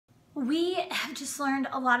We have just learned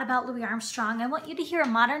a lot about Louis Armstrong. I want you to hear a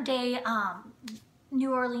modern day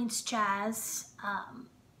New Orleans jazz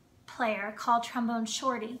player called Trombone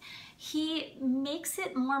Shorty. He makes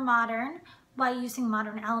it more modern by using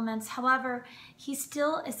modern elements. However, he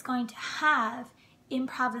still is going to have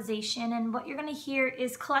improvisation, and what you're going to hear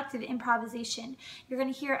is collective improvisation. You're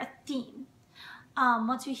going to hear a theme.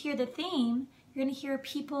 Once you hear the theme, you're going to hear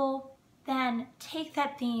people then take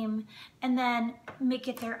that theme and then make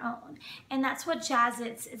it their own. And that's what jazz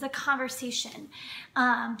is. It's a conversation.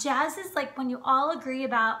 Jazz is like when you all agree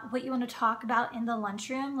about what you want to talk about in the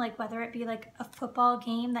lunchroom, like whether it be like a football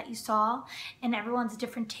game that you saw and everyone's a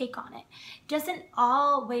different take on it. It doesn't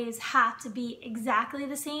always have to be exactly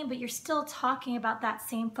the same, but you're still talking about that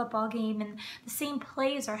same football game and the same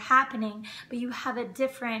plays are happening, but you have a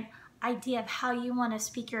different idea of how you want to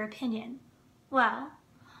speak your opinion. Well,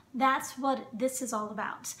 that's what this is all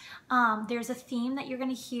about. There's a theme that you're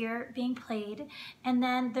going to hear being played, and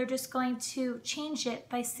then they're just going to change it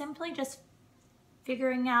by simply just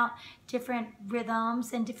figuring out different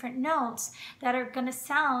rhythms and different notes that are going to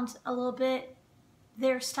sound a little bit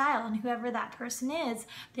their style. And whoever that person is,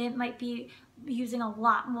 they might be using a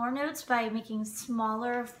lot more notes by making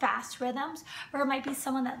smaller, fast rhythms, or it might be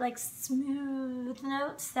someone that likes smooth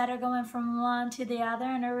notes that are going from one to the other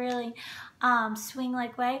in a really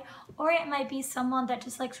swing-like way, or it might be someone that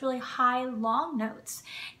just likes really high, long notes.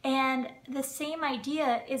 And the same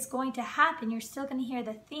idea is going to happen. You're still going to hear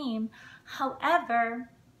the theme.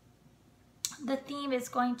 However, the theme is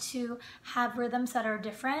going to have rhythms that are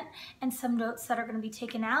different and some notes that are going to be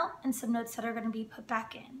taken out and some notes that are going to be put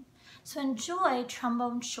back in. So enjoy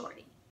Trombone Shorty.